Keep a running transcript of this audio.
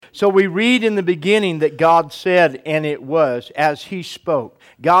So we read in the beginning that God said, and it was, as He spoke.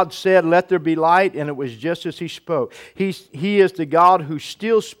 God said, let there be light, and it was just as He spoke. He is the God who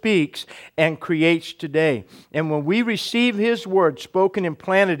still speaks and creates today. And when we receive His Word spoken and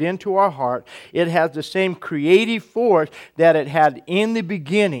planted into our heart, it has the same creative force that it had in the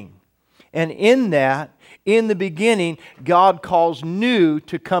beginning. And in the beginning, God caused new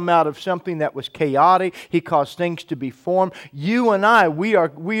to come out of something that was chaotic. He caused things to be formed. You and I, we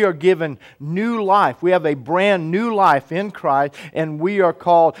are given new life. We have a brand new life in Christ, and we are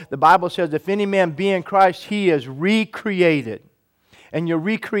called, the Bible says, if any man be in Christ, he is recreated. And you're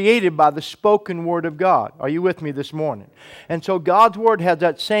recreated by the spoken Word of God. Are you with me this morning? And so God's Word has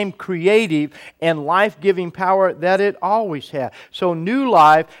that same creative and life-giving power that it always had. So new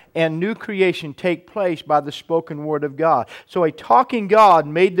life and new creation take place by the spoken Word of God. So a talking God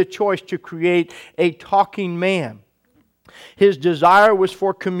made the choice to create a talking man. His desire was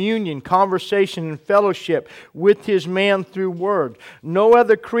for communion, conversation, and fellowship with His man through Word. No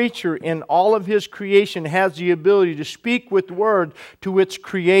other creature in all of His creation has the ability to speak with Word to its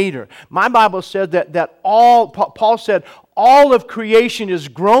Creator. My Bible says Paul said, all of creation is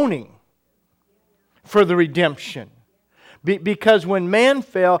groaning for the redemption. Because when man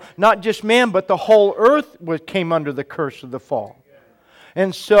fell, not just man, but the whole earth came under the curse of the fall.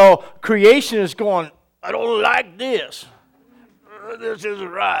 And so creation is going, I don't like this. This isn't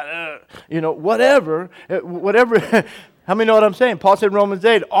right. Whatever. How many know what I'm saying? Paul said in Romans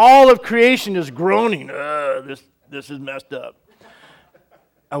 8, all of creation is groaning. This is messed up.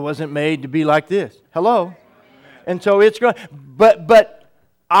 I wasn't made to be like this. Hello? And so it's groaning. But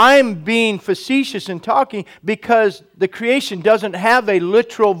I'm being facetious in talking because the creation doesn't have a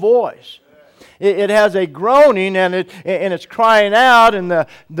literal voice. It has a groaning and it's crying out, and the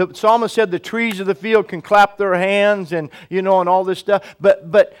psalmist said the trees of the field can clap their hands and all this stuff.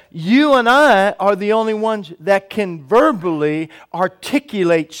 But you and I are the only ones that can verbally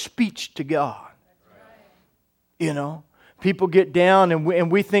articulate speech to God. People get down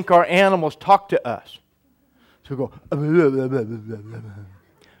and we think our animals talk to us. So we go, and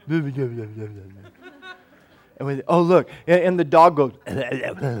we, oh look, and the dog goes,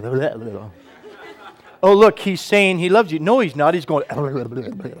 oh, look, he's saying he loves you. No, he's not. He's going,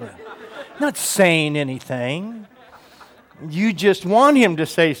 not saying anything. You just want him to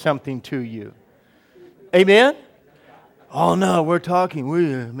say something to you. Amen? Oh, no, we're talking.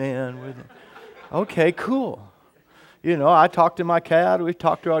 Okay, cool. I talk to my cat. We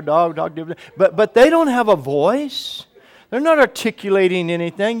talk to our dog. But they don't have a voice. They're not articulating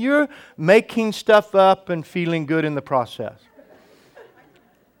anything. You're making stuff up and feeling good in the process.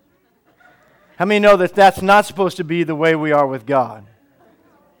 How many know that that's not supposed to be the way we are with God?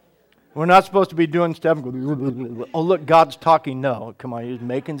 We're not supposed to be doing stuff and go, oh, look, God's talking. No, come on, you're just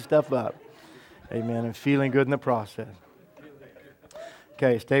making stuff up. Amen, and feeling good in the process.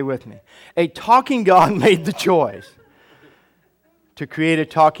 Okay, stay with me. A talking God made the choice to create a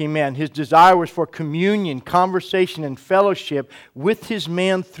talking man. His desire was for communion, conversation, and fellowship with His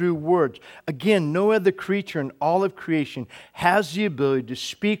man through words. Again, no other creature in all of creation has the ability to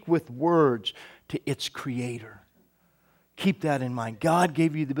speak with words to its Creator. Keep that in mind. God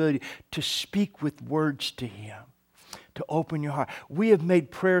gave you the ability to speak with words to Him, to open your heart. We have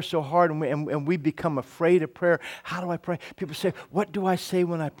made prayer so hard and we become afraid of prayer. How do I pray? People say, what do I say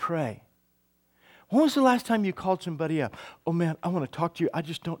when I pray? When was the last time you called somebody up? Oh man, I want to talk to you. I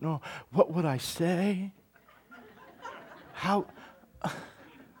just don't know. What would I say? How?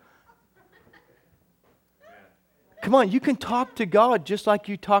 Come on, you can talk to God just like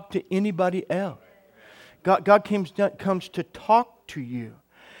you talk to anybody else. God comes to talk to you.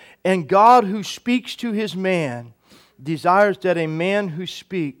 And God who speaks to His man desires that a man who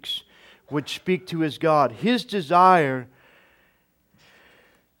speaks would speak to his God. His desire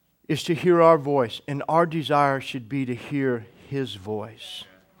is to hear our voice, and our desire should be to hear His voice.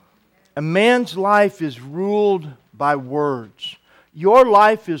 A man's life is ruled by words. Your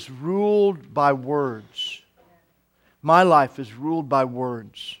life is ruled by words. My life is ruled by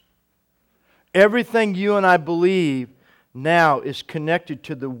words. Everything you and I believe now is connected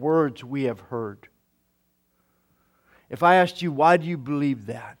to the words we have heard. If I asked you, why do you believe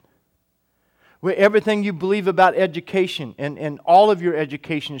that? Well, everything you believe about education and all of your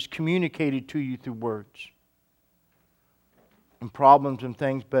education is communicated to you through words and problems and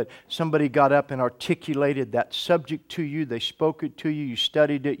things, but somebody got up and articulated that subject to you. They spoke it to you. You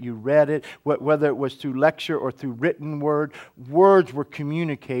studied it. You read it. Whether it was through lecture or through written word, words were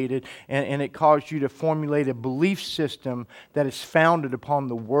communicated, and it caused you to formulate a belief system that is founded upon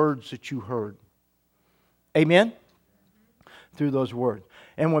the words that you heard. Amen? Through those words.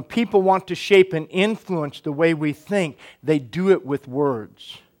 And when people want to shape and influence the way we think, they do it with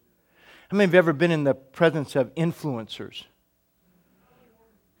words. How many have ever been in the presence of influencers?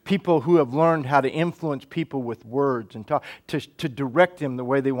 People who have learned how to influence people with words and talk, to direct them the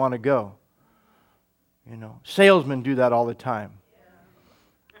way they want to go. You know, salesmen do that all the time.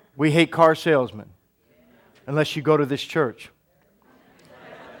 We hate car salesmen, unless you go to this church.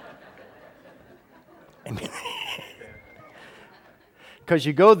 Because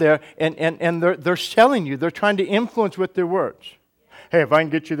you go there and they're selling you. They're trying to influence with their words. Hey, if I can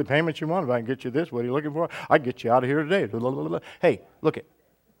get you the payments you want, if I can get you this, what are you looking for? I can get you out of here today. Hey, look it.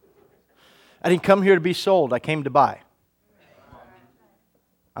 I didn't come here to be sold. I came to buy.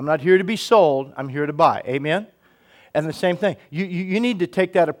 I'm not here to be sold. I'm here to buy. Amen? And the same thing. You need to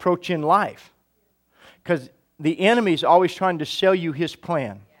take that approach in life. Because the enemy is always trying to sell you his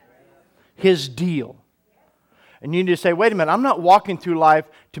plan, his deal. And you need to say, wait a minute, I'm not walking through life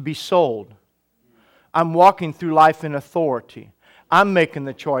to be sold. I'm walking through life in authority. I'm making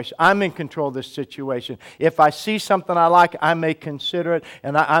the choice. I'm in control of this situation. If I see something I like, I may consider it,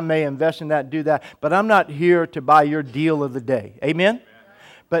 and I may invest in that and do that. But I'm not here to buy your deal of the day. Amen?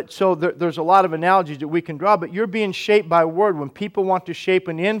 But so there's a lot of analogies that we can draw, but you're being shaped by word. When people want to shape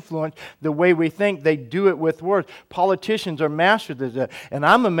and influence the way we think, they do it with words. Politicians are masters of that. And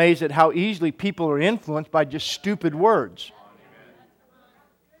I'm amazed at how easily people are influenced by just stupid words.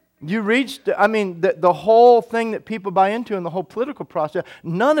 You read, the whole thing that people buy into in the whole political process,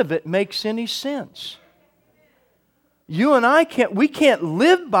 none of it makes any sense. You and I can't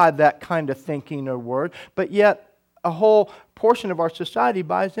live by that kind of thinking or word, but yet a whole portion of our society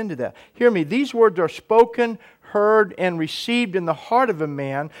buys into that. Hear me, these words are spoken, heard, and received in the heart of a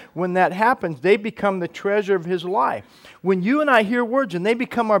man. When that happens, they become the treasure of his life. When you and I hear words and they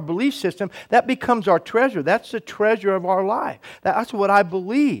become our belief system, that becomes our treasure. That's the treasure of our life. That's what I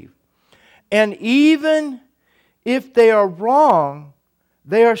believe. And even if they are wrong,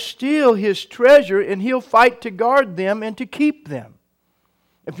 they are still his treasure, and he'll fight to guard them and to keep them.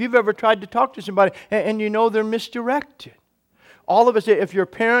 If you've ever tried to talk to somebody and you know they're misdirected. All of us, if you're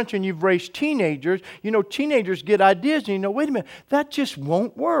parents and you've raised teenagers, you know teenagers get ideas and you know, wait a minute, that just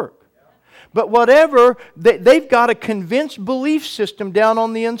won't work. But whatever, they've got a convinced belief system down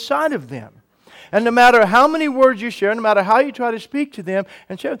on the inside of them. And no matter how many words you share, no matter how you try to speak to them,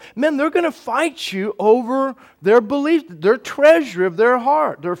 and share, man, they're going to fight you over their belief, their treasure of their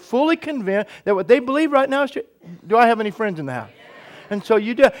heart. They're fully convinced that what they believe right now is true. Do I have any friends in the house? And so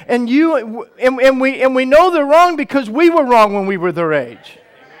you do, and we know they're wrong because we were wrong when we were their age.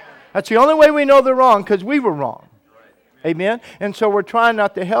 That's the only way we know they're wrong, because we were wrong. Amen? And so we're trying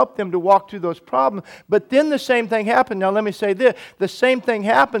not to help them to walk through those problems. But then the same thing happened. Now let me say this. The same thing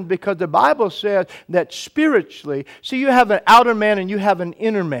happened because the Bible says that spiritually, see, you have an outer man and you have an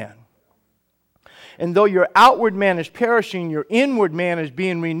inner man. And though your outward man is perishing, your inward man is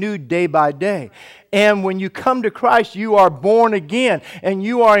being renewed day by day. And when you come to Christ, you are born again, and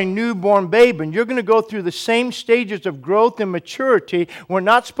you are a newborn babe, and you're going to go through the same stages of growth and maturity. We're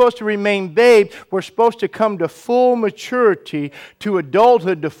not supposed to remain babes. We're supposed to come to full maturity, to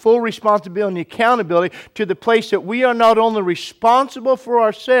adulthood, to full responsibility and accountability, to the place that we are not only responsible for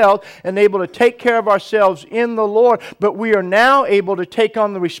ourselves and able to take care of ourselves in the Lord, but we are now able to take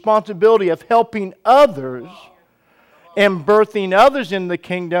on the responsibility of helping others and birthing others in the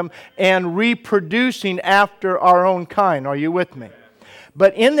kingdom and reproducing after our own kind. Are you with me?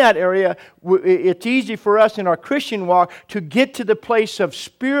 But in that area, it's easy for us in our Christian walk to get to the place of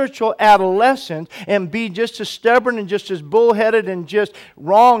spiritual adolescence and be just as stubborn and just as bullheaded and just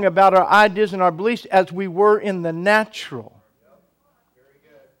wrong about our ideas and our beliefs as we were in the natural.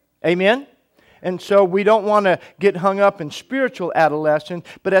 Amen? And so we don't want to get hung up in spiritual adolescence,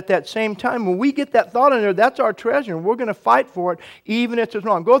 but at that same time, when we get that thought in there, that's our treasure, and we're going to fight for it, even if it's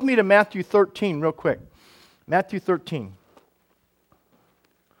wrong. Go with me to Matthew 13 real quick. Matthew 13.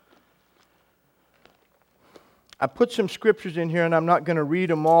 I put some scriptures in here, and I'm not going to read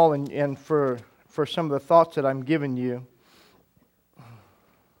them all and for some of the thoughts that I'm giving you.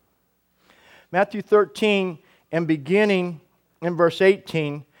 Matthew 13, and beginning in verse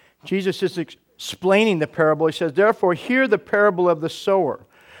 18, Jesus is explaining the parable. He says, therefore, hear the parable of the sower.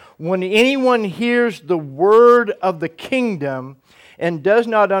 When anyone hears the word of the kingdom and does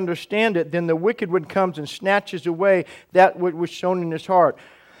not understand it, then the wicked one comes and snatches away that which was sown in his heart.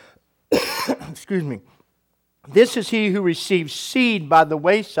 Excuse me. This is he who receives seed by the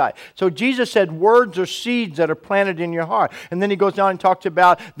wayside. So Jesus said words are seeds that are planted in your heart. And then he goes on and talks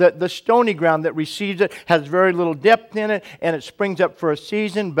about the stony ground that receives it, has very little depth in it, and it springs up for a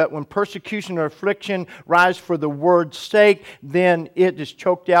season. But when persecution or affliction rise for the word's sake, then it is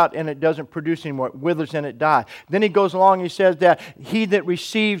choked out and it doesn't produce anymore. It withers and it dies. Then he goes along and he says that he that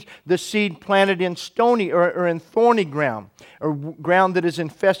receives the seed planted in stony or in thorny ground, or ground that is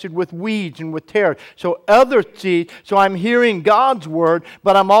infested with weeds and with tares. So other seed. So I'm hearing God's word,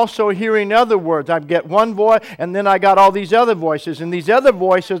 but I'm also hearing other words. I get one voice, and then I got all these other voices, and these other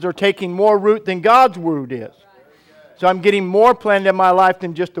voices are taking more root than God's word is. So I'm getting more planted in my life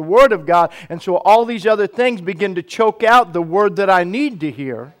than just the word of God, and so all these other things begin to choke out the word that I need to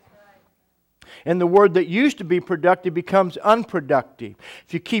hear. And the word that used to be productive becomes unproductive.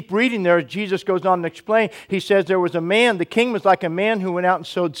 If you keep reading there, Jesus goes on to explain, he says there was a man, the king was like a man who went out and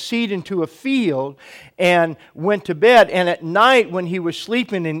sowed seed into a field and went to bed. And at night when he was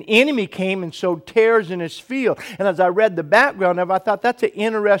sleeping, an enemy came and sowed tares in his field. And as I read the background of it, I thought that's an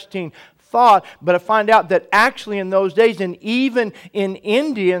interesting thought, but I find out that actually in those days, and even in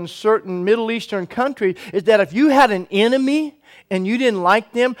India and certain Middle Eastern countries, is that if you had an enemy and you didn't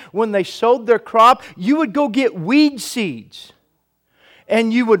like them, when they sowed their crop, you would go get weed seeds.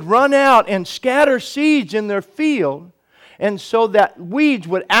 And you would run out and scatter seeds in their field, and so that weeds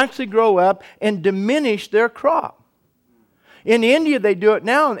would actually grow up and diminish their crop. In India, they do it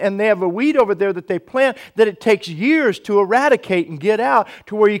now, and they have a weed over there that they plant that it takes years to eradicate and get out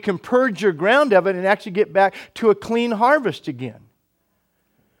to where you can purge your ground of it and actually get back to a clean harvest again.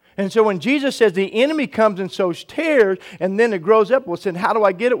 And so when Jesus says the enemy comes and sows tares, and then it grows up, well, then how do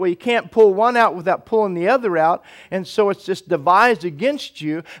I get it? Well, you can't pull one out without pulling the other out, and so it's just devised against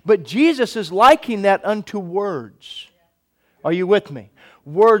you. But Jesus is likening that unto words. Are you with me?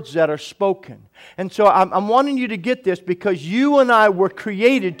 Words that are spoken. And so I'm wanting you to get this, because you and I were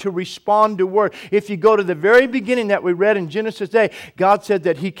created to respond to word. If you go to the very beginning that we read in Genesis 8, God said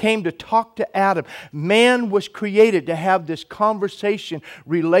that He came to talk to Adam. Man was created to have this conversation,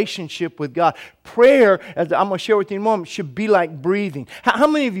 relationship with God. Prayer, as I'm going to share with you in a moment, should be like breathing. How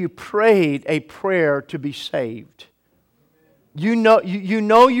many of you prayed a prayer to be saved? You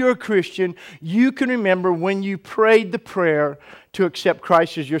know you're a Christian. You can remember when you prayed the prayer to accept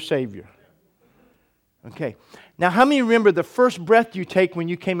Christ as your Savior. Okay. Now, how many remember the first breath you take when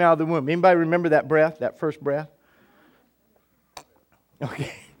you came out of the womb? Anybody remember that breath, that first breath?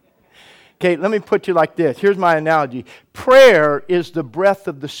 Okay. Okay, let me put you like this. Here's my analogy. Prayer is the breath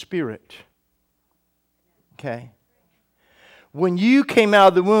of the Spirit. Okay. When you came out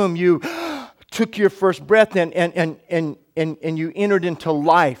of the womb, you took your first breath and you entered into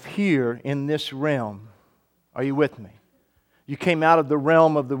life here in this realm. Are you with me? You came out of the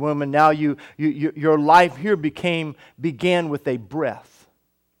realm of the womb, and now your life here began with a breath.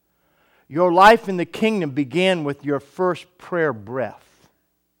 Your life in the kingdom began with your first prayer breath.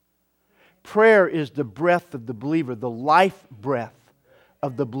 Prayer is the breath of the believer, the life breath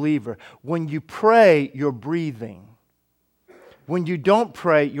of the believer. When you pray, you're breathing. When you don't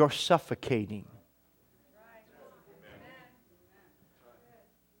pray, you're suffocating.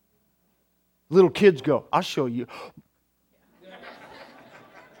 Little kids go, I'll show you.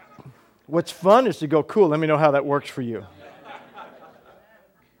 What's fun is to go, cool, let me know how that works for you.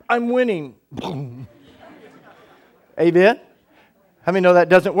 I'm winning. Amen? How many know that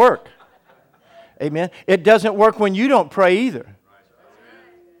doesn't work? Amen? It doesn't work when you don't pray either.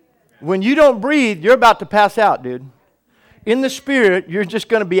 When you don't breathe, you're about to pass out, dude. In the Spirit, you're just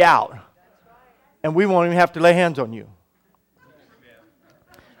going to be out. And we won't even have to lay hands on you.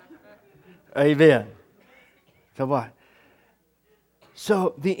 Amen. So what?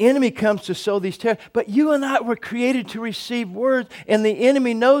 So the enemy comes to sow these tares. But you and I were created to receive words. And the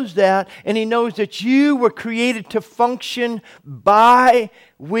enemy knows that. And he knows that you were created to function by,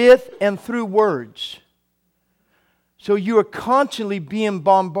 with, and through words. So you are constantly being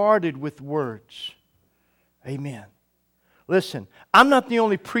bombarded with words. Amen. Listen, I'm not the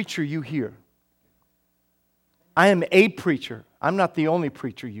only preacher you hear. I am a preacher. I'm not the only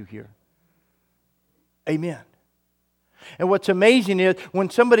preacher you hear. Amen. And what's amazing is when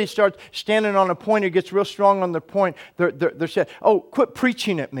somebody starts standing on a point or gets real strong on the point, they're saying, oh, quit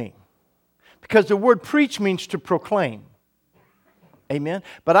preaching at me. Because the word preach means to proclaim. Amen.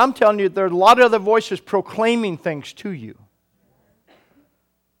 But I'm telling you, there are a lot of other voices proclaiming things to you.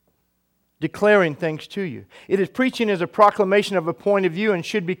 Declaring things to you. It is preaching as a proclamation of a point of view and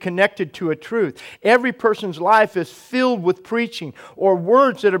should be connected to a truth. Every person's life is filled with preaching or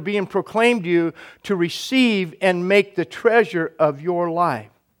words that are being proclaimed to you to receive and make the treasure of your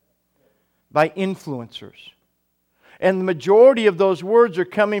life by influencers. And the majority of those words are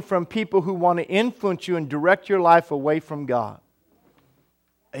coming from people who want to influence you and direct your life away from God.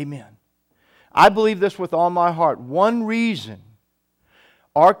 Amen. I believe this with all my heart. One reason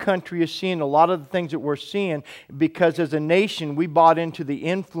our country is seeing a lot of the things that we're seeing, because as a nation, we bought into the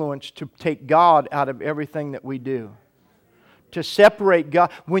influence to take God out of everything that we do. To separate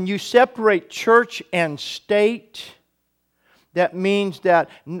God. When you separate church and state, that means that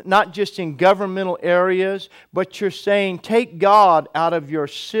not just in governmental areas, but you're saying take God out of your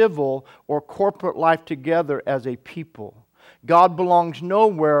civil or corporate life together as a people. God belongs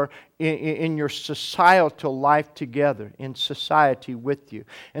nowhere in your societal life together, in society with you.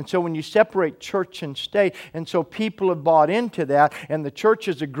 And so when you separate church and state, and so people have bought into that, and the church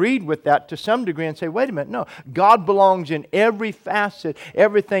has agreed with that to some degree and say, wait a minute, no, God belongs in every facet,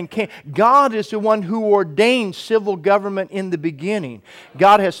 everything can. God is the one who ordained civil government in the beginning.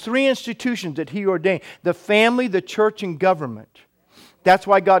 God has 3 institutions that He ordained: the family, the church, and government. That's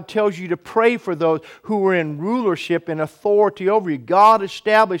why God tells you to pray for those who are in rulership and authority over you. God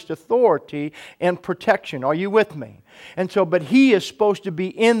established authority and protection. Are you with me? And so, but He is supposed to be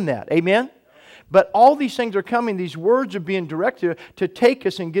in that. Amen? But all these things are coming. These words are being directed to take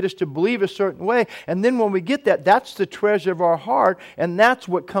us and get us to believe a certain way. And then when we get that, that's the treasure of our heart. And that's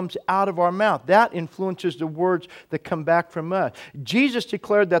what comes out of our mouth. That influences the words that come back from us. Jesus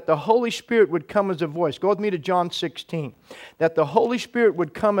declared that the Holy Spirit would come as a voice. Go with me to John 16. That the Holy Spirit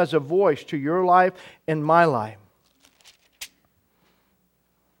would come as a voice to your life and my life.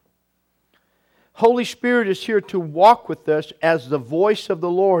 Holy Spirit is here to walk with us as the voice of the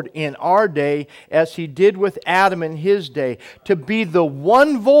Lord in our day, as He did with Adam in his day, to be the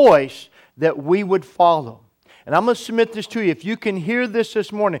one voice that we would follow. And I'm going to submit this to you. If you can hear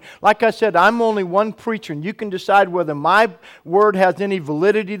this morning, like I said, I'm only one preacher, and you can decide whether my word has any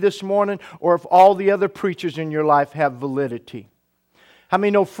validity this morning or if all the other preachers in your life have validity. How many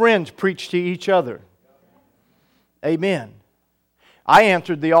know friends preach to each other? Amen. I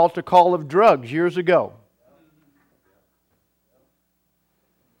answered the altar call of drugs years ago.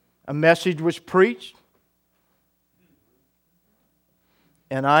 A message was preached,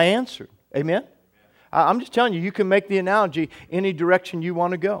 and I answered. Amen? I'm just telling you, you can make the analogy any direction you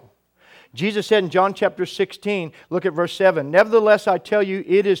want to go. Jesus said in John chapter 16, look at verse 7, "Nevertheless, I tell you,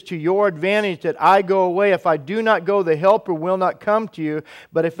 it is to your advantage that I go away. If I do not go, the Helper will not come to you.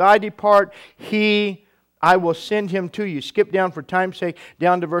 But if I depart, I will send Him to you." Skip down for time's sake,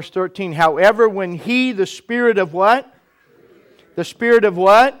 down to verse 13. "However, when He, the Spirit of what? The Spirit of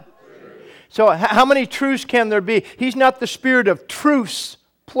what? So how many truths can there be? He's not the Spirit of truths,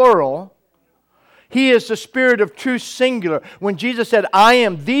 plural. He is the Spirit of truth, singular. When Jesus said, "I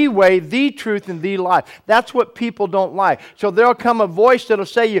am the way, the truth, and the life." That's what people don't like. So there'll come a voice that'll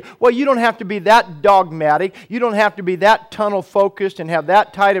say to you, well, you don't have to be that dogmatic. You don't have to be that tunnel focused and have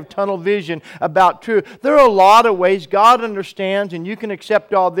that tight of tunnel vision about truth. There are a lot of ways God understands, and you can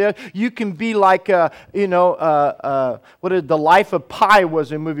accept all this. You can be like, The Life of Pi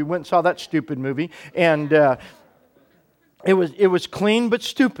was a movie. Went and saw that stupid movie. And it was clean but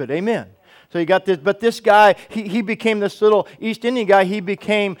stupid. Amen. So you got this, but this guy, he became this little East Indian guy. He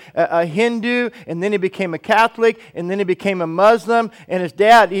became a Hindu, and then he became a Catholic, and then he became a Muslim. And his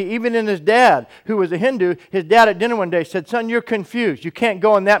dad, even in his dad, who was a Hindu, his dad at dinner one day said, "Son, you're confused. You can't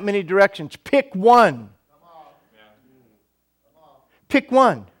go in that many directions. Pick one. Pick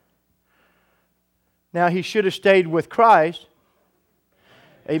one." Now, he should have stayed with Christ.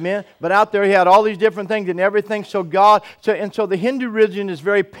 Amen. But out there he had all these different things and everything. So the Hindu religion is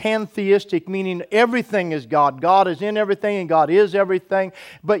very pantheistic, meaning everything is God. God is in everything and God is everything.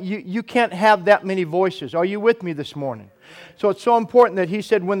 But you can't have that many voices. Are you with me this morning? So it's so important that He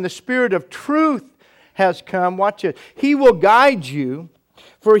said, when the Spirit of truth has come, watch it, He will guide you,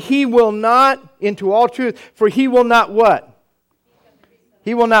 for He will not, into all truth, for He will not what?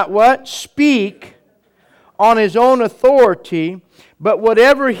 He will not what? Speak on His own authority, but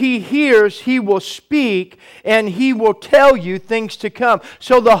whatever He hears, He will speak, and He will tell you things to come.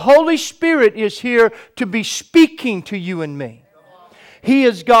 So the Holy Spirit is here to be speaking to you and me. He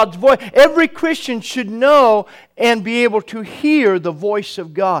is God's voice. Every Christian should know and be able to hear the voice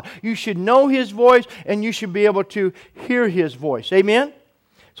of God. You should know His voice, and you should be able to hear His voice. Amen?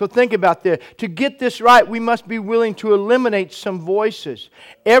 So think about this. To get this right, we must be willing to eliminate some voices.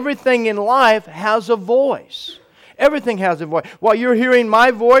 Everything in life has a voice. Everything has a voice. While you're hearing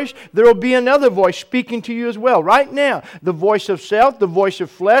my voice, there will be another voice speaking to you as well. Right now, the voice of self, the voice of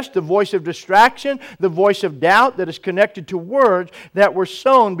flesh, the voice of distraction, the voice of doubt that is connected to words that were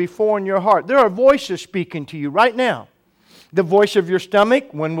sown before in your heart. There are voices speaking to you right now. The voice of your stomach,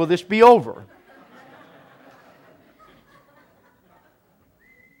 when will this be over?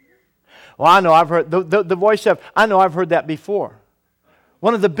 Well, I know I've heard the voice of, I know I've heard that before.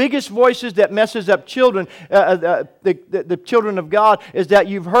 One of the biggest voices that messes up children, the children of God, is that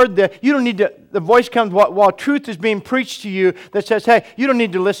you've heard that you don't need to, the voice comes while truth is being preached to you that says, hey, you don't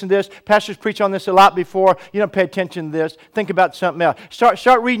need to listen to this. Pastors preach on this a lot before. You don't pay attention to this. Think about something else.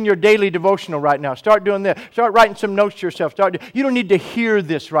 Start reading your daily devotional right now. Start doing this. Start writing some notes to yourself. You don't need to hear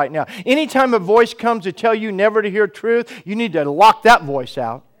this right now. Anytime a voice comes to tell you never to hear truth, you need to lock that voice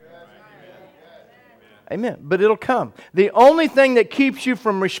out. Amen. But it'll come. The only thing that keeps you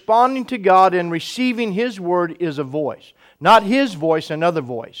from responding to God and receiving His Word is a voice. Not His voice, another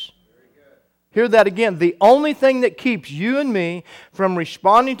voice. Hear that again. The only thing that keeps you and me from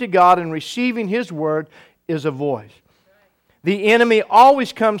responding to God and receiving His Word is a voice. The enemy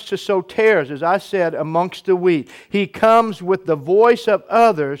always comes to sow tares, as I said, amongst the wheat. He comes with the voice of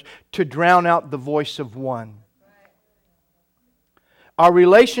others to drown out the voice of one. Our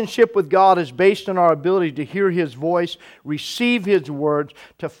relationship with God is based on our ability to hear His voice, receive His words,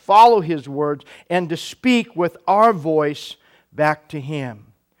 to follow His words, and to speak with our voice back to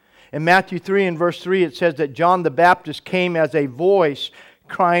Him. In Matthew 3 and verse 3, it says that John the Baptist came as a voice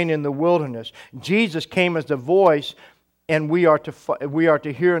crying in the wilderness. Jesus came as the voice, and we are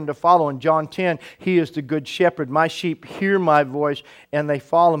to hear and to follow. In John 10, He is the good shepherd. My sheep hear my voice, and they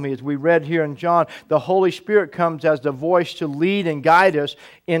follow me. As we read here in John, the Holy Spirit comes as the voice to lead and guide us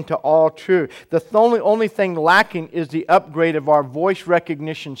into all truth. The only thing lacking is the upgrade of our voice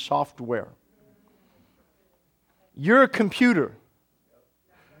recognition software. You're a computer.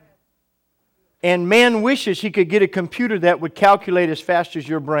 And man wishes he could get a computer that would calculate as fast as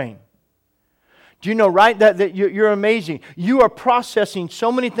your brain. Do you know, right, that you're amazing. You are processing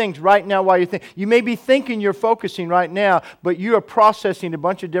so many things right now while you think. You may be thinking you're focusing right now, but you are processing a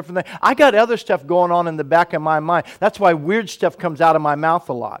bunch of different things. I got other stuff going on in the back of my mind. That's why weird stuff comes out of my mouth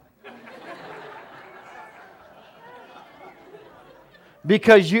a lot.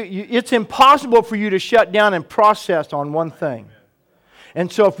 Because it's impossible for you to shut down and process on one thing.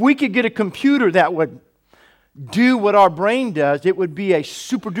 And so if we could get a computer that would do what our brain does, it would be a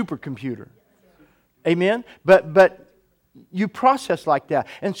super duper computer. Amen? But you process like that.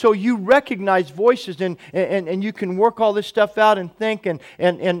 And so you recognize voices and you can work all this stuff out and think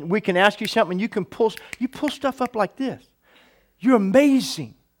and we can ask you something and you pull stuff up like this. You're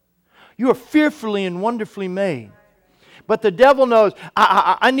amazing. You are fearfully and wonderfully made. But the devil knows,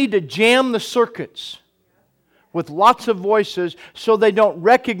 I need to jam the circuits with lots of voices so they don't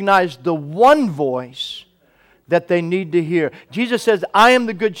recognize the one voice that they need to hear. Jesus says, I am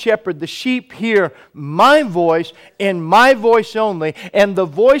the good shepherd. The sheep hear my voice and my voice only, and the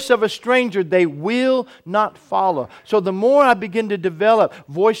voice of a stranger they will not follow. So the more I begin to develop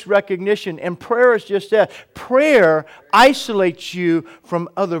voice recognition, and prayer is just that, prayer isolates you from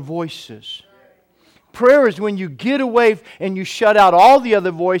other voices. Prayer is when you get away and you shut out all the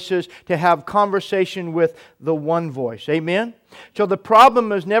other voices to have conversation with the one voice. Amen? So the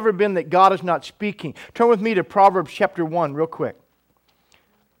problem has never been that God is not speaking. Turn with me to Proverbs chapter 1 real quick.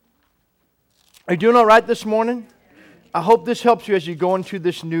 Are you doing all right this morning? I hope this helps you as you go into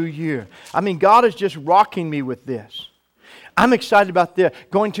this new year. I mean, God is just rocking me with this. I'm excited about this.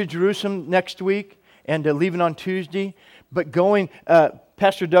 Going to Jerusalem next week and leaving on Tuesday. But going...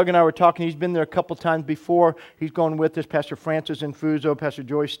 Pastor Doug and I were talking. He's been there a couple times before. He's going with us. Pastor Francis Infuso, Pastor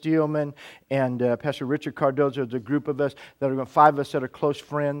Joyce Steelman, and Pastor Richard Cardozo. There's a group of us that are 5 of us that are close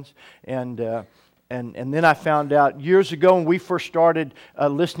friends. And then I found out years ago when we first started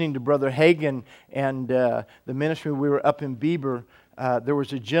listening to Brother Hagin and the ministry. We were up in Bieber. There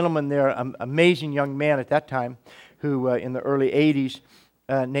was a gentleman there, an amazing young man at that time, who in the early '80s.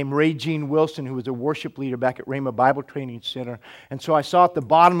 Named Ray Gene Wilson, who was a worship leader back at Rhema Bible Training Center. And so I saw at the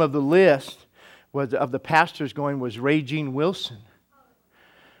bottom of the list of the pastors was Ray Gene Wilson.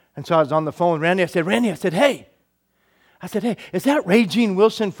 And so I was on the phone with Randy. I said, hey, is that Ray Gene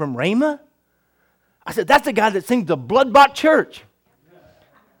Wilson from Rhema? I said, that's the guy that sings the Blood-Bought Church.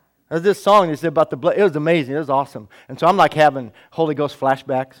 There's this song they said about the blood. It was amazing. It was awesome. And so I'm like having Holy Ghost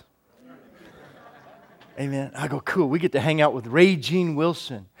flashbacks. Amen. I go, cool, we get to hang out with Ray Gene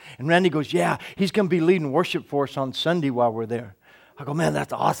Wilson. And Randy goes, yeah, he's going to be leading worship for us on Sunday while we're there. I go, man,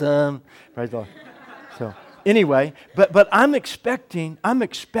 that's awesome. Praise the Lord. So anyway, but I'm expecting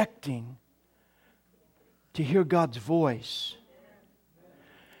to hear God's voice.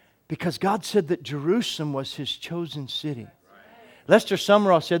 Because God said that Jerusalem was His chosen city. Lester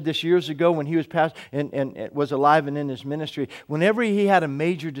Summerall said this years ago when he was passed and was alive and in his ministry. Whenever he had a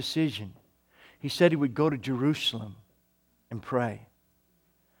major decision, he said he would go to Jerusalem and pray.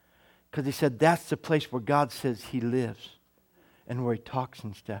 Because he said that's the place where God says He lives. and where he talks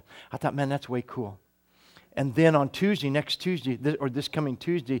and stuff. I thought, man, that's way cool. And then on Tuesday, next Tuesday, this coming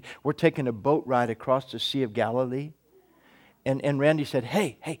Tuesday, we're taking a boat ride across the Sea of Galilee. And Randy said,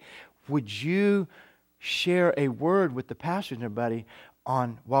 hey, would you share a word with the pastors and everybody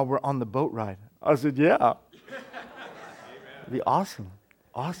while we're on the boat ride? I said, yeah. It'd be awesome.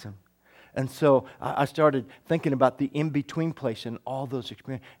 And so I started thinking about the in-between place and all those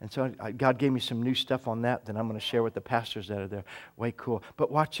experiences. And so God gave me some new stuff on that I'm going to share with the pastors that are there. Way cool. But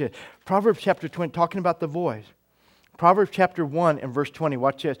watch it. Proverbs chapter 20, talking about the voice. Proverbs chapter 1 and verse 20.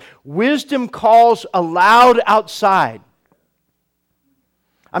 Watch this. Wisdom calls aloud outside.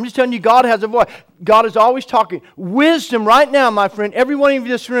 I'm just telling you, God has a voice. God is always talking. Wisdom, right now, my friend, everyone in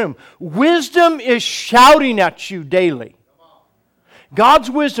this room, wisdom is shouting at you daily. God's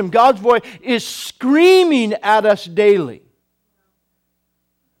wisdom, God's voice is screaming at us daily.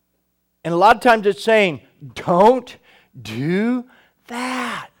 And a lot of times it's saying, don't do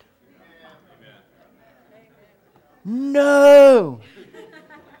that. No.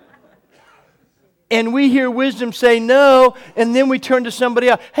 And we hear wisdom say no, and then we turn to somebody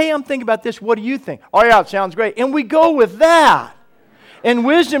else. Hey, I'm thinking about this. What do you think? Oh, yeah, it sounds great. And we go with that. And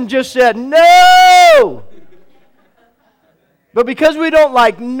wisdom just said, no. But because we don't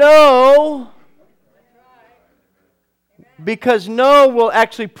like no, because no will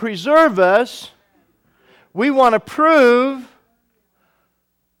actually preserve us, we want to prove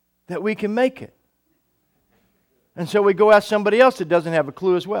that we can make it. And so we go ask somebody else that doesn't have a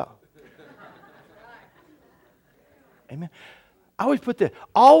clue as well. Amen. I always put this,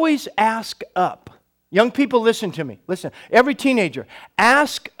 always ask up. Young people, listen to me. Listen, every teenager,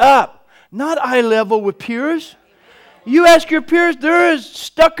 ask up. Not eye level with peers. You ask your peers, they're as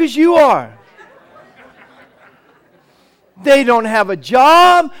stuck as you are. They don't have a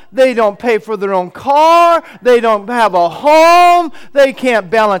job. They don't pay for their own car. They don't have a home. They can't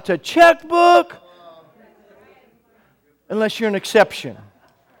balance a checkbook. Unless you're an exception.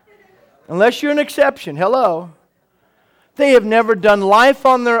 Unless you're an exception. Hello. They have never done life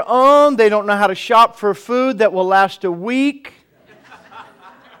on their own. They don't know how to shop for food that will last a week.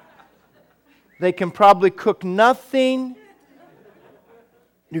 They can probably cook nothing.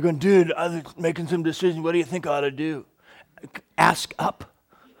 You're going, dude, I'm making some decisions. What do you think I ought to do? Ask up.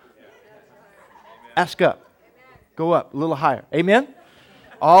 Ask up. Go up a little higher. Amen?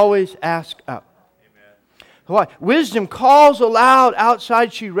 Always ask up. Why? Wisdom calls aloud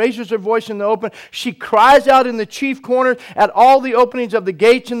outside. She raises her voice in the open. She cries out in the chief corners at all the openings of the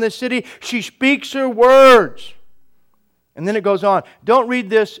gates in the city. She speaks her words. And then it goes on. Don't read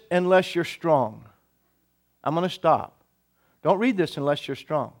this unless you're strong. I'm going to stop. Don't read this unless you're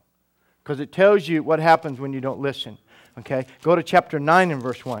strong. Because it tells you what happens when you don't listen. Okay? Go to chapter 9 and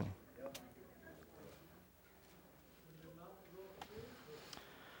verse 1.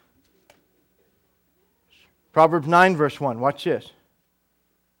 Proverbs 9 verse 1. Watch this.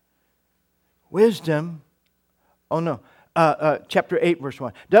 Wisdom. Chapter 8 verse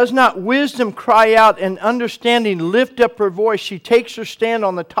 1. Does not wisdom cry out and understanding lift up her voice? She takes her stand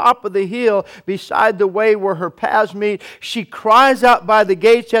on the top of the hill beside the way where her paths meet. She cries out by the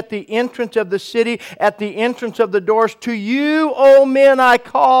gates at the entrance of the city, at the entrance of the doors. To you, O men, I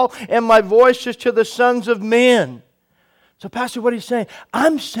call, and my voice is to the sons of men. So Pastor, what are you saying?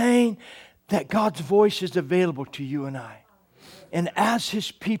 I'm saying that God's voice is available to you and I. And as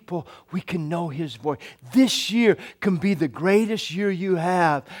His people, we can know His voice. This year can be the greatest year you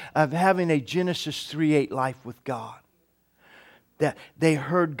have of having a Genesis 3:8 life with God. That they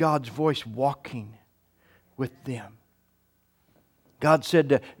heard God's voice walking with them. God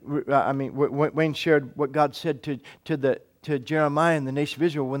said Wayne shared what God said to Jeremiah and the nation of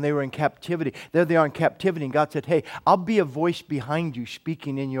Israel when they were in captivity. There they are in captivity, and God said, hey, I'll be a voice behind you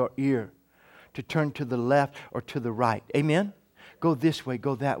speaking in your ear to turn to the left or to the right. Amen? Go this way,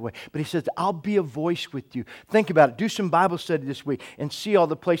 go that way. But He says, I'll be a voice with you. Think about it. Do some Bible study this week and see all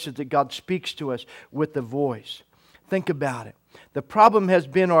the places that God speaks to us with the voice. Think about it. The problem has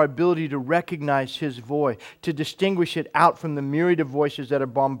been our ability to recognize His voice, to distinguish it out from the myriad of voices that are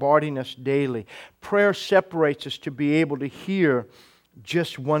bombarding us daily. Prayer separates us to be able to hear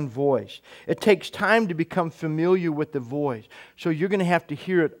just one voice. It takes time to become familiar with the voice. So you're going to have to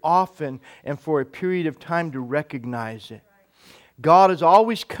hear it often and for a period of time to recognize it. God has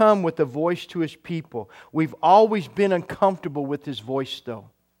always come with a voice to His people. We've always been uncomfortable with His voice, though.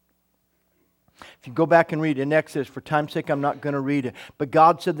 If you go back and read in Exodus, for time's sake, I'm not going to read it. But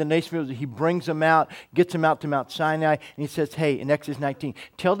God said the nation of Israel, He brings them out, gets them out to Mount Sinai, and He says, hey, in Exodus 19,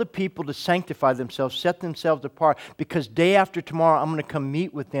 tell the people to sanctify themselves, set themselves apart, because day after tomorrow I'm going to come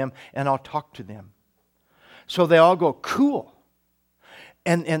meet with them and I'll talk to them. So they all go, cool.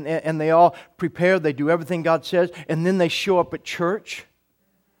 and they all prepare, they do everything God says, and then they show up at church,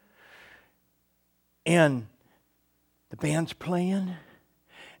 and the band's playing,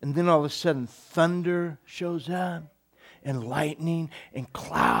 and then all of a sudden thunder shows up, and lightning, and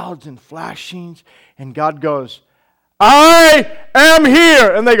clouds, and flashings, and God goes, I am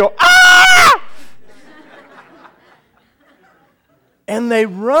here! And they go, ah! And they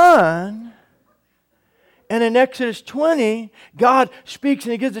run. And in Exodus 20, God speaks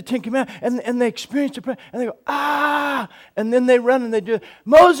and He gives the Ten Commandments, and they experience the prayer, and they go, ah! And then they run and they do,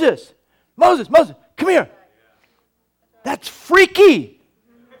 Moses, come here. That's freaky.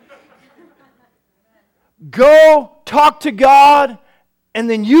 Go talk to God, and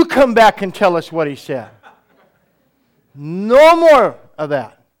then you come back and tell us what He said. No more of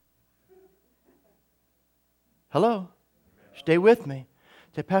that. Hello? Stay with me.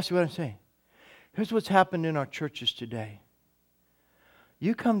 Say, Pastor, what I'm saying. Here's what's happened in our churches today.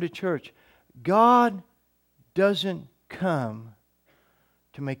 You come to church, God doesn't come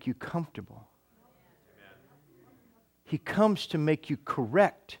to make you comfortable. He comes to make you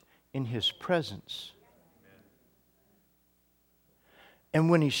correct in His presence. And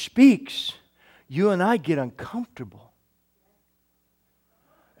when He speaks, you and I get uncomfortable.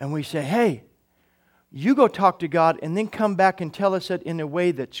 And we say, hey, you go talk to God and then come back and tell us it in a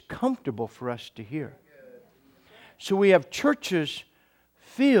way that's comfortable for us to hear. So we have churches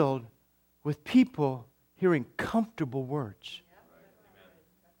filled with people hearing comfortable words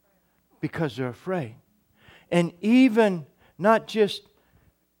because they're afraid. And even not just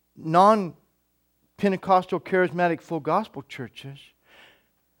non-Pentecostal, charismatic, full gospel churches,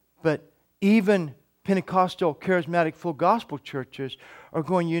 but even Pentecostal, charismatic, full gospel churches are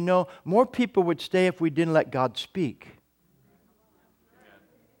going, more people would stay if we didn't let God speak.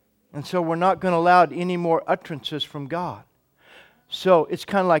 And so we're not going to allow any more utterances from God. So it's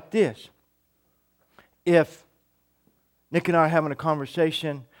kind of like this. If Nick and I are having a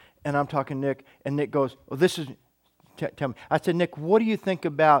conversation, and I'm talking to Nick, and Nick goes, well, this is, tell me. I said, Nick, what do you think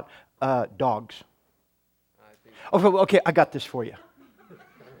about dogs? Okay, I got this for you.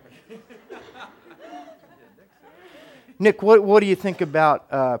 Nick, what do you think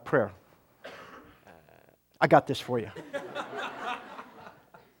about prayer? I got this for you.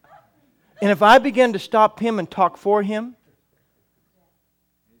 And if I begin to stop him and talk for him,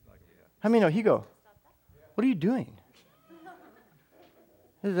 how many know he go, what are you doing?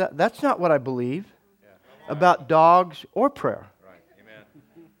 That's not what I believe about dogs or prayer.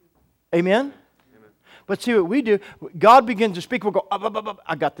 Amen? But see what we do, God begins to speak, we'll go,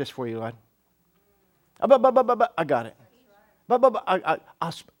 I got this for you, Lord. I got it. I got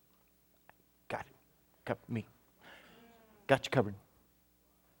it. Me. Got you covered.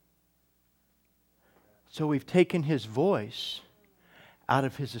 So we've taken His voice out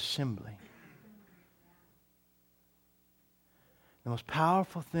of His assembly. The most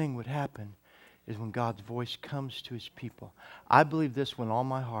powerful thing would happen is when God's voice comes to His people. I believe this with all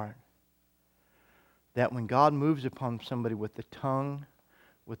my heart. That when God moves upon somebody with the tongue,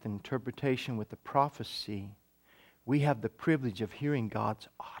 with the interpretation, with the prophecy, we have the privilege of hearing God's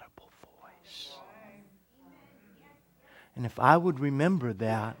audible voice. And if I would remember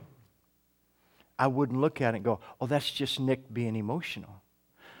that, I wouldn't look at it and go, oh, that's just Nick being emotional.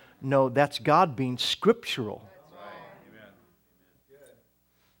 No, that's God being scriptural.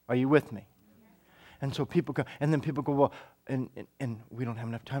 Are you with me? And so people go, and then people go, well, and we don't have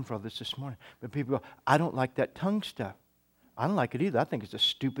enough time for all this morning, but people go, I don't like that tongue stuff. I don't like it either. I think it's the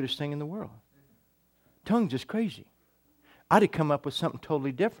stupidest thing in the world. Tongue's just crazy. I'd have come up with something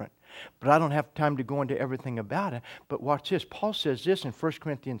totally different. But I don't have time to go into everything about it. But watch this. Paul says this in 1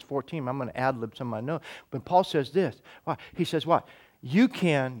 Corinthians 14. I'm going to ad-lib some of my notes. But Paul says this. Why? He says what? You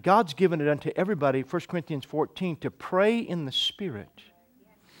can, God's given it unto everybody, 1 Corinthians 14, to pray in the Spirit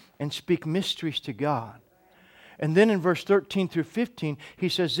and speak mysteries to God. And then in verse 13 through 15, he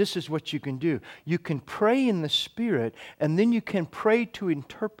says this is what you can do. You can pray in the Spirit, and then you can pray to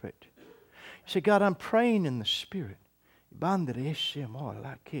interpret. You say, God, I'm praying in the Spirit. And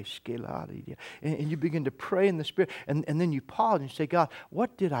you begin to pray in the Spirit, and then you pause and you say, God,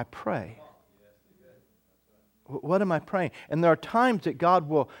 what did I pray? What am I praying? And there are times that God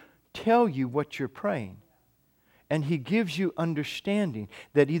will tell you what you're praying. And He gives you understanding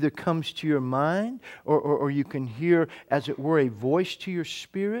that either comes to your mind or you can hear, as it were, a voice to your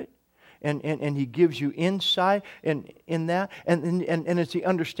spirit. And He gives you insight in that. And as the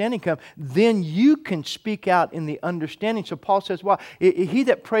understanding comes, then you can speak out in the understanding. So Paul says, well, he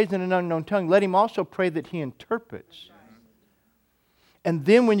that prays in an unknown tongue, let him also pray that he interprets. And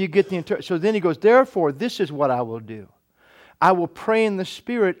then when you get the so then he goes, therefore, this is what I will do. I will pray in the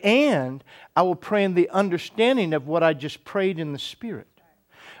Spirit, and I will pray in the understanding of what I just prayed in the Spirit.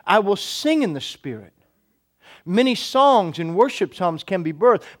 I will sing in the Spirit. Many songs and worship psalms can be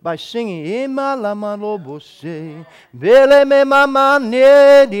birthed by singing by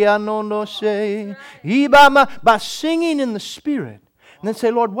singing in the Spirit. And then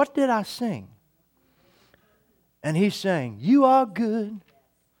say, Lord, what did I sing? And He's saying, you are good.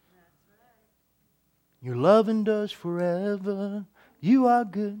 Your love endures forever. You are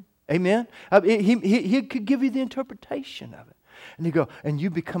good. Amen? He could give you the interpretation of it. And you go, and you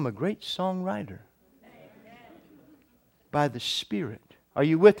become a great songwriter. By the Spirit. Are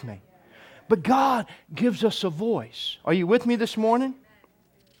you with me? But God gives us a voice. Are you with me this morning?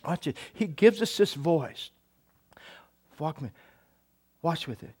 Watch it. He gives us this voice. Watch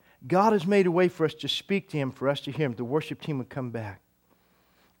with it. God has made a way for us to speak to Him, for us to hear Him. The worship team would come back.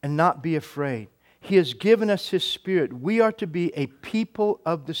 And not be afraid. He has given us His Spirit. We are to be a people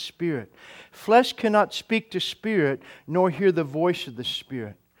of the Spirit. Flesh cannot speak to Spirit, nor hear the voice of the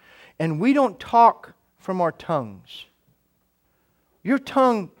Spirit. And we don't talk from our tongues. Your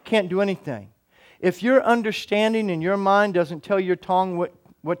tongue can't do anything. If your understanding in your mind doesn't tell your tongue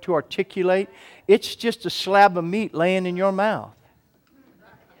what to articulate, it's just a slab of meat laying in your mouth.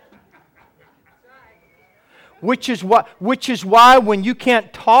 Which is why when you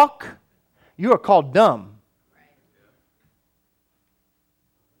can't talk, you are called dumb.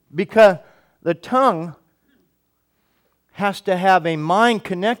 Because the tongue has to have a mind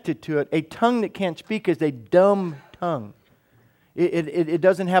connected to it. A tongue that can't speak is a dumb tongue. It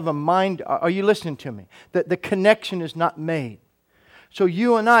doesn't have a mind. Are you listening to me? The connection is not made. So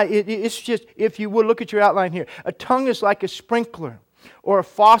you and I, it's just, if you will, look at your outline here. A tongue is like a sprinkler or a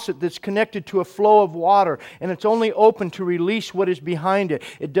faucet that's connected to a flow of water, and it's only open to release what is behind it.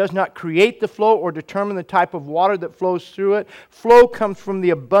 It does not create the flow or determine the type of water that flows through it. Flow comes from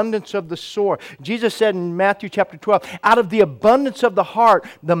the abundance of the source. Jesus said in Matthew chapter 12, out of the abundance of the heart,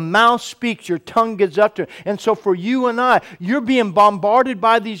 the mouth speaks, your tongue gets up to it. And so for you and I, you're being bombarded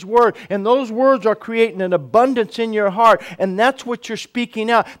by these words, and those words are creating an abundance in your heart, and that's what you're speaking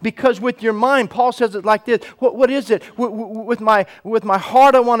out. Because with your mind, Paul says it like this, what is it? With my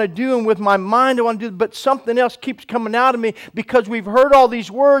heart I want to do, and with my mind I want to do, but something else keeps coming out of me because we've heard all these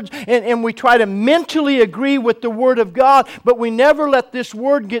words and we try to mentally agree with the Word of God, but we never let this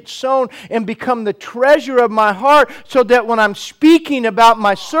Word get sown and become the treasure of my heart, so that when I'm speaking about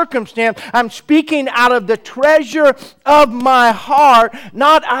my circumstance, I'm speaking out of the treasure of my heart,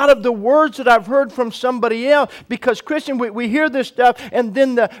 not out of the words that I've heard from somebody else. Because Christian, we hear this stuff and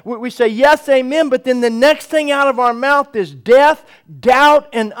then we say yes, amen, but then the next thing out of our mouth is death, doubt,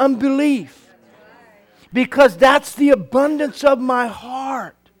 and unbelief. Because that's the abundance of my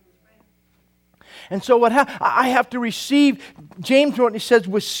heart. And so I have to receive, James wrote, he says,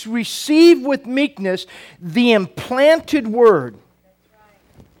 receive with meekness the implanted word,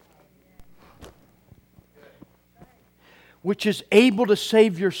 which is able to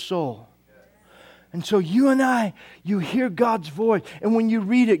save your soul. And so you and I, you hear God's voice. And when you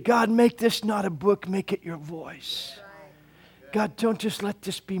read it, God, make this not a book, make it your voice. God, don't just let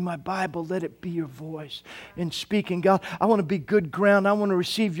this be my Bible. Let it be your voice in speaking. God, I want to be good ground. I want to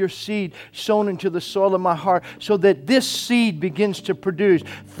receive your seed sown into the soil of my heart, so that this seed begins to produce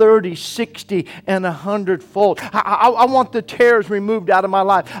 30, 60, and 100-fold. I want the tares removed out of my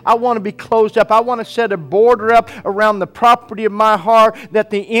life. I want to be closed up. I want to set a border up around the property of my heart that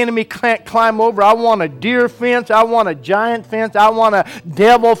the enemy can't climb over. I want a deer fence. I want a giant fence. I want a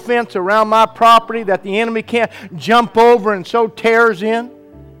devil fence around my property that the enemy can't jump over and so tears in.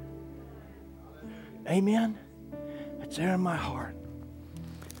 Amen. It's there in my heart.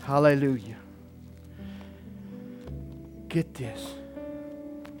 Hallelujah. Get this.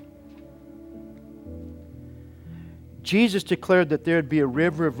 Jesus declared that there would be a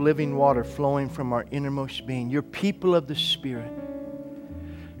river of living water flowing from our innermost being. You're people of the Spirit.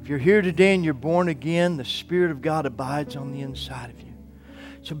 If you're here today and you're born again, the Spirit of God abides on the inside of you.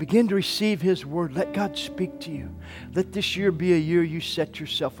 So begin to receive His Word. Let God speak to you. Let this year be a year you set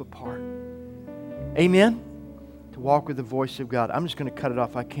yourself apart. Amen? To walk with the voice of God. I'm just going to cut it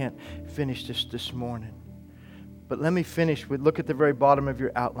off. I can't finish this morning. But let me finish with, look at the very bottom of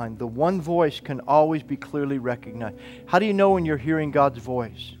your outline. The one voice can always be clearly recognized. How do you know when you're hearing God's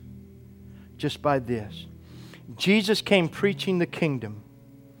voice? Just by this. Jesus came preaching the kingdom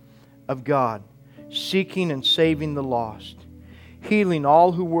of God, seeking and saving the lost, healing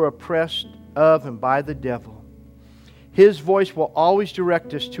all who were oppressed of and by the devil. His voice will always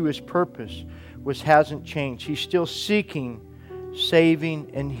direct us to His purpose, which hasn't changed. He's still seeking,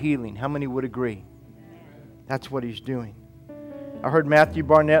 saving, and healing. How many would agree? That's what He's doing. I heard Matthew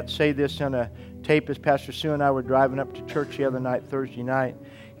Barnett say this on a tape as Pastor Sue and I were driving up to church the other night, Thursday night.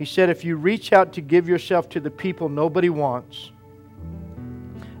 He said, if you reach out to give yourself to the people nobody wants,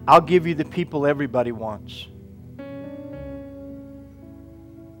 I'll give you the people everybody wants.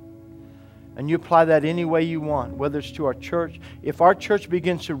 And you apply that any way you want, whether it's to our church. If our church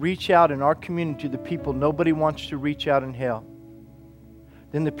begins to reach out in our community to the people nobody wants to reach out and help,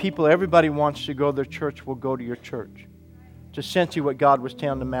 then the people everybody wants to go to their church will go to your church. It's essentially what God was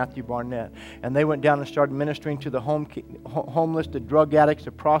telling to Matthew Barnett. And they went down and started ministering to the homeless, the drug addicts,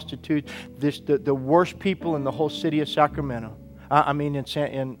 the prostitutes, the worst people in the whole city of Sacramento.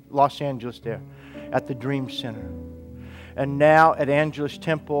 In Los Angeles there, at the Dream Center. And now at Angelus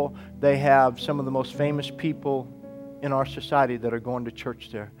Temple, they have some of the most famous people in our society that are going to church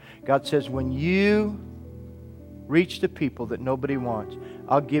there. God says, when you reach the people that nobody wants,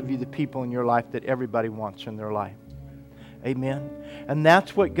 I'll give you the people in your life that everybody wants in their life. Amen. And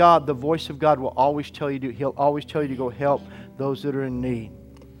that's what God, the voice of God, will always tell you to do. He'll always tell you to go help those that are in need,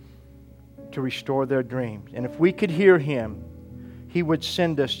 to restore their dreams. And if we could hear Him, He would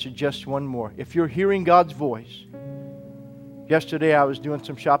send us to just one more. If you're hearing God's voice, yesterday I was doing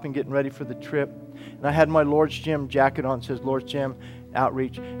some shopping, getting ready for the trip, and I had my Lord's Gym jacket on. It says Lord's Gym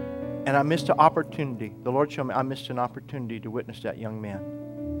Outreach. And I missed an opportunity. The Lord showed me I missed an opportunity to witness that young man.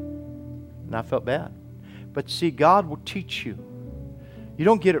 And I felt bad. But see, God will teach you. You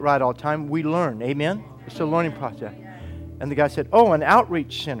don't get it right all the time. We learn. Amen? It's a learning process. And the guy said, oh, an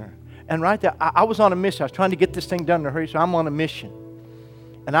outreach center. And right there, I was on a mission. I was trying to get this thing done in a hurry, so I'm on a mission.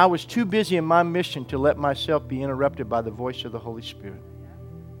 And I was too busy in my mission to let myself be interrupted by the voice of the Holy Spirit.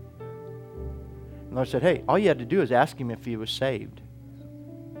 And the Lord said, hey, all you had to do is ask Him if he was saved.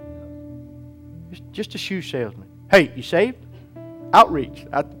 Just a shoe salesman. Hey, you saved? Outreach.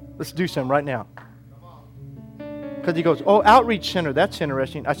 Let's do something right now. Because he goes, oh, outreach center, that's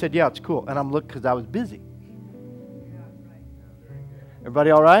interesting. I said, yeah, it's cool. And I'm looking because I was busy. Everybody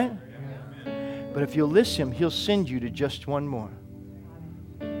all right? But if you'll listen, He'll send you to just one more.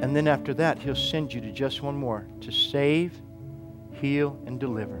 And then after that, He'll send you to just one more to save, heal, and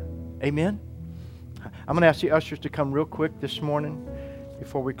deliver. Amen? I'm going to ask the ushers to come real quick this morning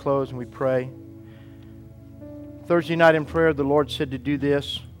before we close and we pray. Thursday night in prayer, the Lord said to do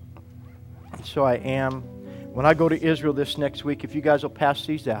this. And so I am. When I go to Israel this next week, if you guys will pass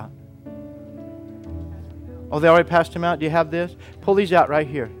these out. Oh, they already passed them out? Do you have this? Pull these out right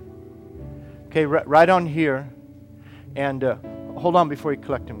here. Okay, right on here. And hold on before you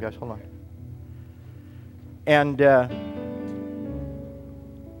collect them, guys. Hold on. And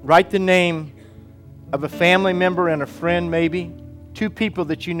write the name of a family member and a friend, maybe. 2 people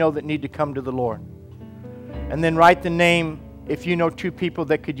that you know that need to come to the Lord. And then write the name, if you know 2 people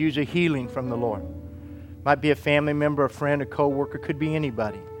that could use a healing from the Lord. Might be a family member, a friend, a co-worker, could be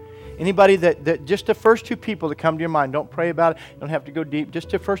anybody. Anybody that just the first 2 people that come to your mind. Don't pray about it. Don't have to go deep. Just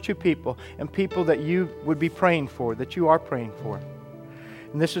the first 2 people. And people that you would be praying for, that you are praying for.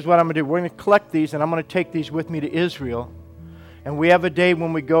 And this is what I'm going to do. We're going to collect these, and I'm going to take these with me to Israel. And we have a day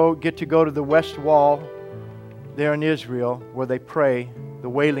when we get to go to the West Wall there in Israel, where they pray, the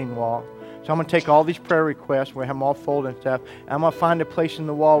Wailing Wall. So I'm going to take all these prayer requests. We have them all folded and stuff. And I'm going to find a place in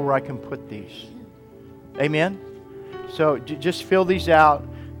the wall where I can put these. Amen? So just fill these out.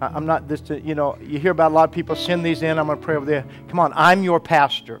 I'm not this, you hear about a lot of people send these in. I'm going to pray over there. Come on, I'm your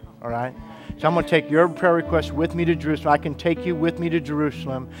pastor, all right? So I'm going to take your prayer request with me to Jerusalem. I can take you with me to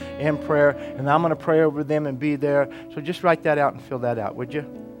Jerusalem in prayer, and I'm going to pray over them and be there. So just write that out and fill that out, would you?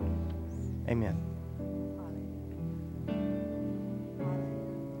 Amen.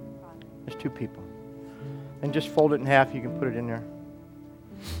 There's 2 people. And just fold it in half. You can put it in there.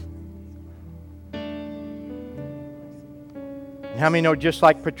 And how many know, just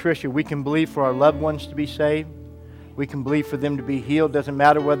like Patricia, we can believe for our loved ones to be saved. We can believe for them to be healed. Doesn't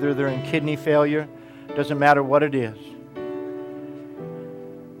matter whether they're in kidney failure. Doesn't matter what it is.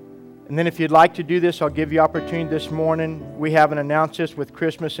 And then if you'd like to do this, I'll give you opportunity this morning. We haven't announced this with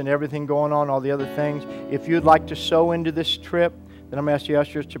Christmas and everything going on, all the other things. If you'd like to sow into this trip, then I'm going to ask the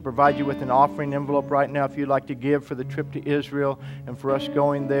ushers to provide you with an offering envelope right now. If you'd like to give for the trip to Israel and for us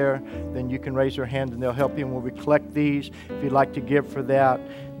going there, then you can raise your hand and they'll help you. And when we collect these, if you'd like to give for that,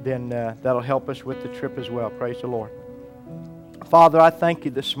 then that'll help us with the trip as well. Praise the Lord. Father, I thank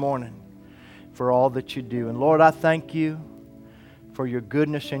you this morning for all that you do. And Lord, I thank you for your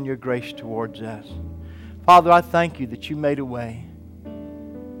goodness and your grace towards us. Father, I thank you that you made a way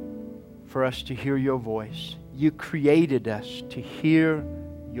for us to hear your voice. You created us to hear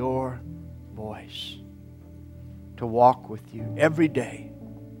your voice, to walk with you every day.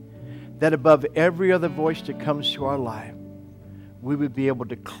 That above every other voice that comes to our life, we would be able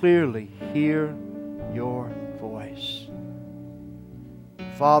to clearly hear your voice.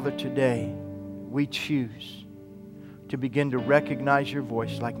 Father, today we choose to begin to recognize your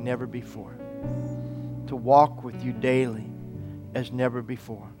voice like never before, to walk with you daily as never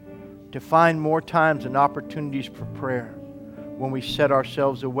before, to find more times and opportunities for prayer when we set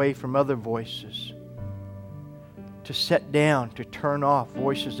ourselves away from other voices, to set down, to turn off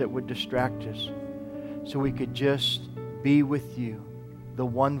voices that would distract us so we could just be with you, the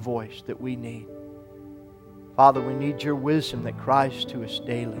one voice that we need. Father, we need your wisdom that cries to us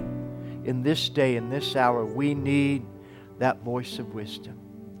daily. In this day, in this hour, we need that voice of wisdom.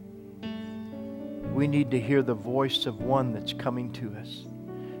 We need to hear the voice of one that's coming to us.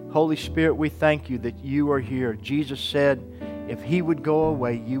 Holy Spirit, we thank you that you are here. Jesus said, if He would go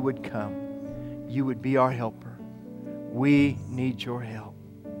away, you would come. You would be our helper. We need your help.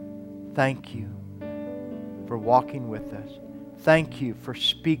 Thank you for walking with us. Thank you for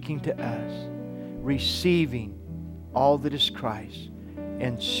speaking to us, receiving all that is Christ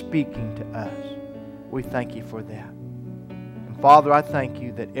and speaking to us. We thank you for that. And Father, I thank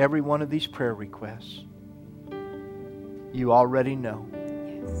you that every one of these prayer requests you already know.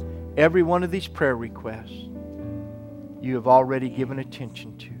 Yes. Every one of these prayer requests you have already given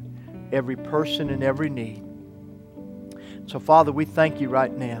attention to. Every person and every need. So Father, we thank you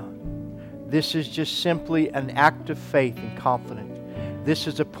right now. This is just simply an act of faith and confidence. This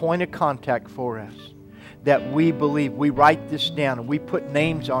is a point of contact for us that we believe. We write this down and we put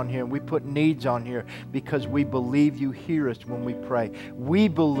names on here and we put needs on here because we believe you hear us when we pray. We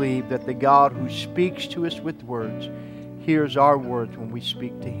believe that the God who speaks to us with words hears our words when we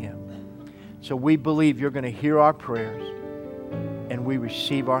speak to Him. So we believe you're going to hear our prayers and we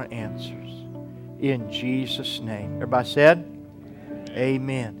receive our answers. In Jesus' name. Everybody said?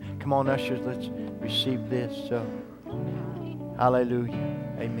 Amen. Come on, ushers, let's receive this. So, hallelujah.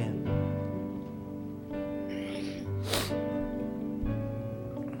 Amen.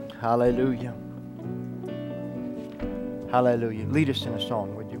 Hallelujah. Hallelujah. Lead us in a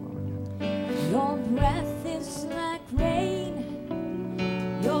song, would you? Your breath is like rain.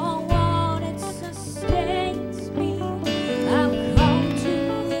 Your word, it sustains me. I've come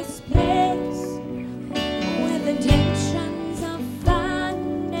to this place with intentions of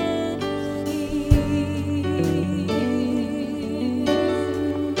finding peace.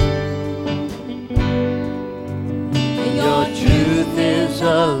 Your truth is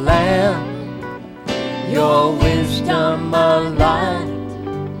a lamp, your wisdom a light.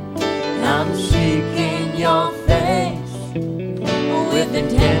 I'm seeking your face with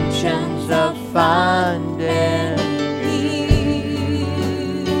intentions of finding you.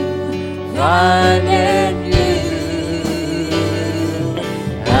 Finding you.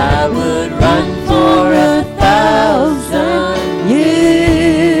 I would run for 1,000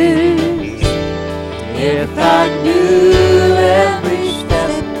 years if I knew every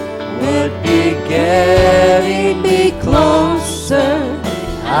step would be getting me closer.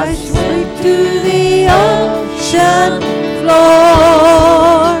 I swim to the ocean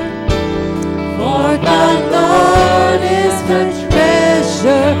floor, for my Lord is the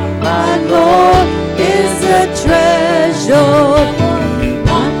treasure. My Lord is the treasure.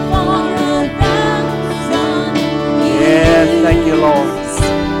 One for 1,000 years. Yes, thank you, Lord.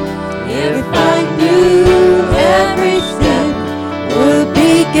 If I knew every step would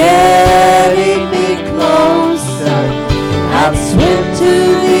be getting me closer, I'd swim to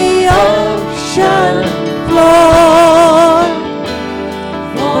the ocean floor.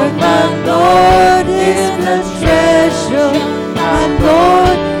 For my Lord is the treasure. My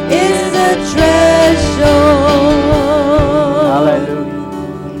Lord is the treasure.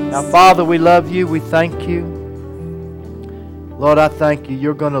 Hallelujah. Now, Father, we love you. We thank you. Lord, I thank you.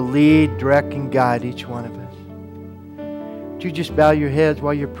 You're going to lead, direct, and guide each one of us. Would you just bow your heads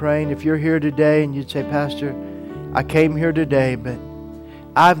while you're praying? If you're here today and you'd say, Pastor, I came here today, but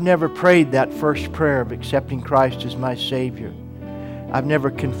I've never prayed that first prayer of accepting Christ as my Savior. I've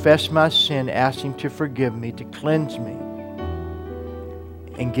never confessed my sin, asked Him to forgive me, to cleanse me,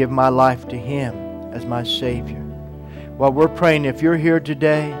 and give my life to Him as my Savior. While we're praying, if you're here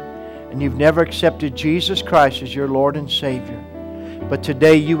today and you've never accepted Jesus Christ as your Lord and Savior, but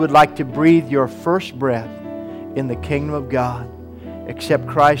today you would like to breathe your first breath in the kingdom of God, accept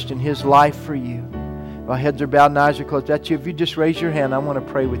Christ and His life for you. While heads are bowed and eyes are closed, that's you. If you just raise your hand, I want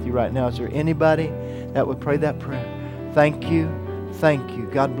to pray with you right now. Is there anybody that would pray that prayer? Thank you. Thank you.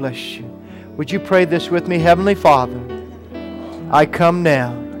 God bless you. Would you pray this with me? Heavenly Father, I come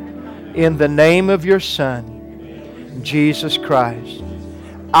now in the name of your Son, Jesus Christ.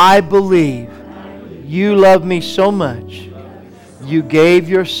 I believe you love me so much You gave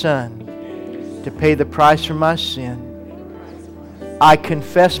your Son to pay the price for my sin. I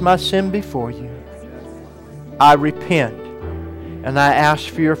confess my sin before you. I repent and I ask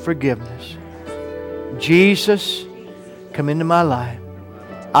for your forgiveness. Jesus, come into my life.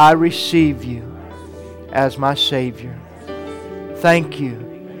 I receive you as my Savior. Thank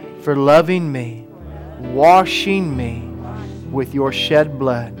you for loving me, washing me with your shed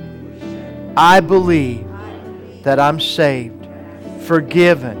blood. I believe that I'm saved,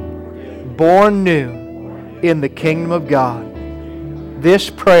 forgiven, born new in the kingdom of God. This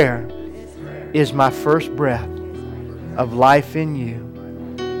prayer is my first breath of life in you.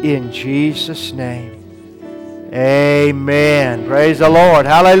 In Jesus' name. Amen. Praise the Lord.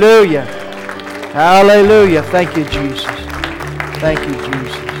 Hallelujah. Hallelujah. Thank you, Jesus. Thank you,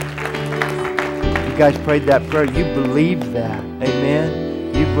 Jesus. You guys prayed that prayer. You believe that.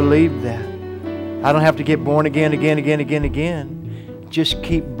 Amen. You believe that. I don't have to get born again. Just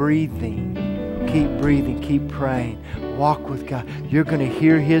keep breathing. Keep breathing. Keep praying. Walk with God. You're going to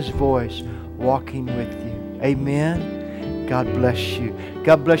hear His voice walking with you. Amen. God bless you.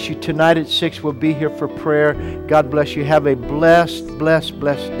 God bless you. Tonight at 6 we'll be here for prayer. God bless you. Have a blessed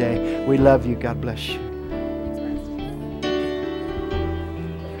day. We love you. God bless you.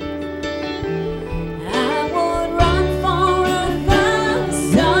 I would run for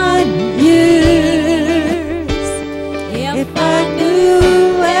 1,000 years if I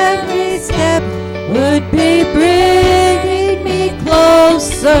knew every step would be brief.